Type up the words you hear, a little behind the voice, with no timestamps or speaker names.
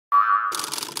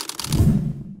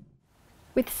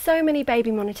With so many baby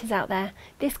monitors out there,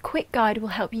 this quick guide will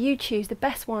help you choose the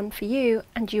best one for you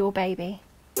and your baby.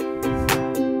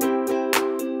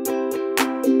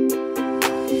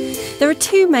 There are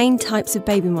two main types of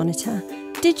baby monitor,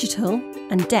 digital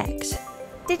and DECT.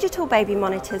 Digital baby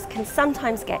monitors can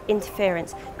sometimes get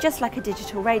interference, just like a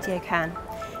digital radio can.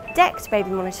 DECT baby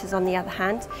monitors, on the other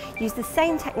hand, use the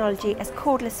same technology as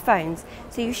cordless phones,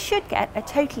 so you should get a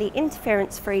totally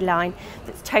interference-free line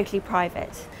that's totally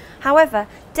private. However,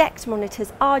 DECT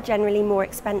monitors are generally more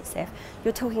expensive.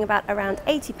 You're talking about around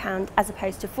 £80 as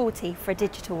opposed to £40 for a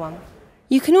digital one.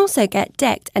 You can also get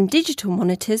DECT and digital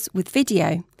monitors with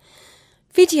video.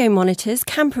 Video monitors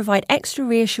can provide extra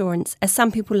reassurance, as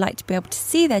some people like to be able to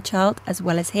see their child as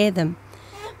well as hear them.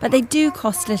 But they do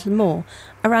cost a little more,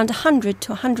 around £100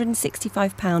 to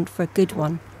 £165 for a good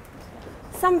one.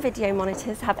 Some video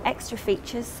monitors have extra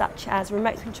features such as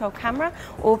remote control camera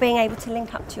or being able to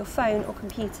link up to your phone or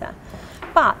computer,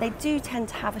 but they do tend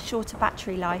to have a shorter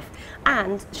battery life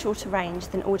and shorter range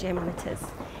than audio monitors.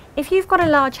 If you've got a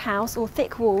large house or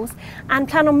thick walls and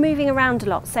plan on moving around a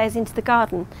lot, say as into the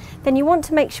garden, then you want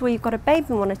to make sure you've got a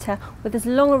baby monitor with as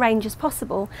long a range as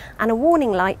possible and a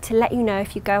warning light to let you know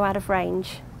if you go out of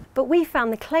range. But we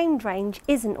found the claimed range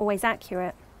isn't always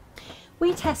accurate.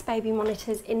 We test baby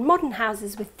monitors in modern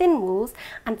houses with thin walls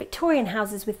and Victorian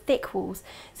houses with thick walls,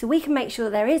 so we can make sure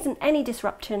there isn't any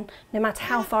disruption no matter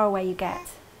how far away you get.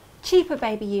 Cheaper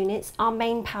baby units are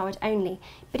main powered only,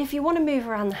 but if you want to move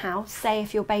around the house, say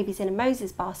if your baby's in a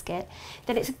Moses basket,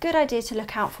 then it's a good idea to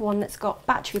look out for one that's got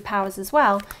battery powers as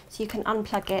well, so you can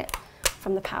unplug it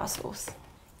from the power source.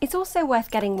 It's also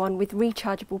worth getting one with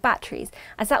rechargeable batteries,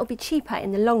 as that will be cheaper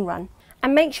in the long run.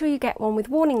 And make sure you get one with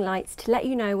warning lights to let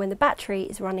you know when the battery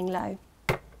is running low.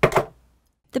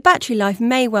 The battery life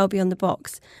may well be on the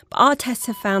box, but our tests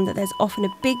have found that there's often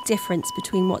a big difference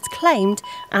between what's claimed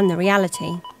and the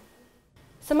reality.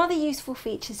 Some other useful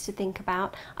features to think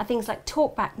about are things like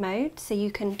talkback mode, so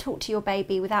you can talk to your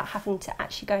baby without having to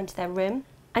actually go into their room,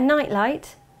 a night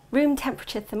light, room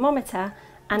temperature thermometer,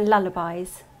 and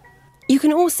lullabies. You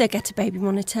can also get a baby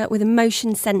monitor with a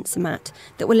motion sensor mat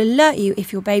that will alert you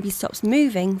if your baby stops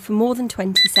moving for more than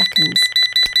 20 seconds.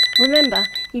 Remember,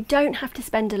 you don't have to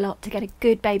spend a lot to get a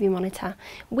good baby monitor.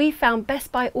 We found Best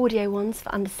Buy audio ones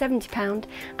for under £70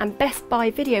 and Best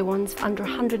Buy video ones for under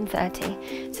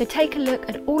 £130. So take a look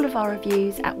at all of our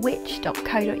reviews at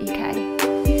which.co.uk.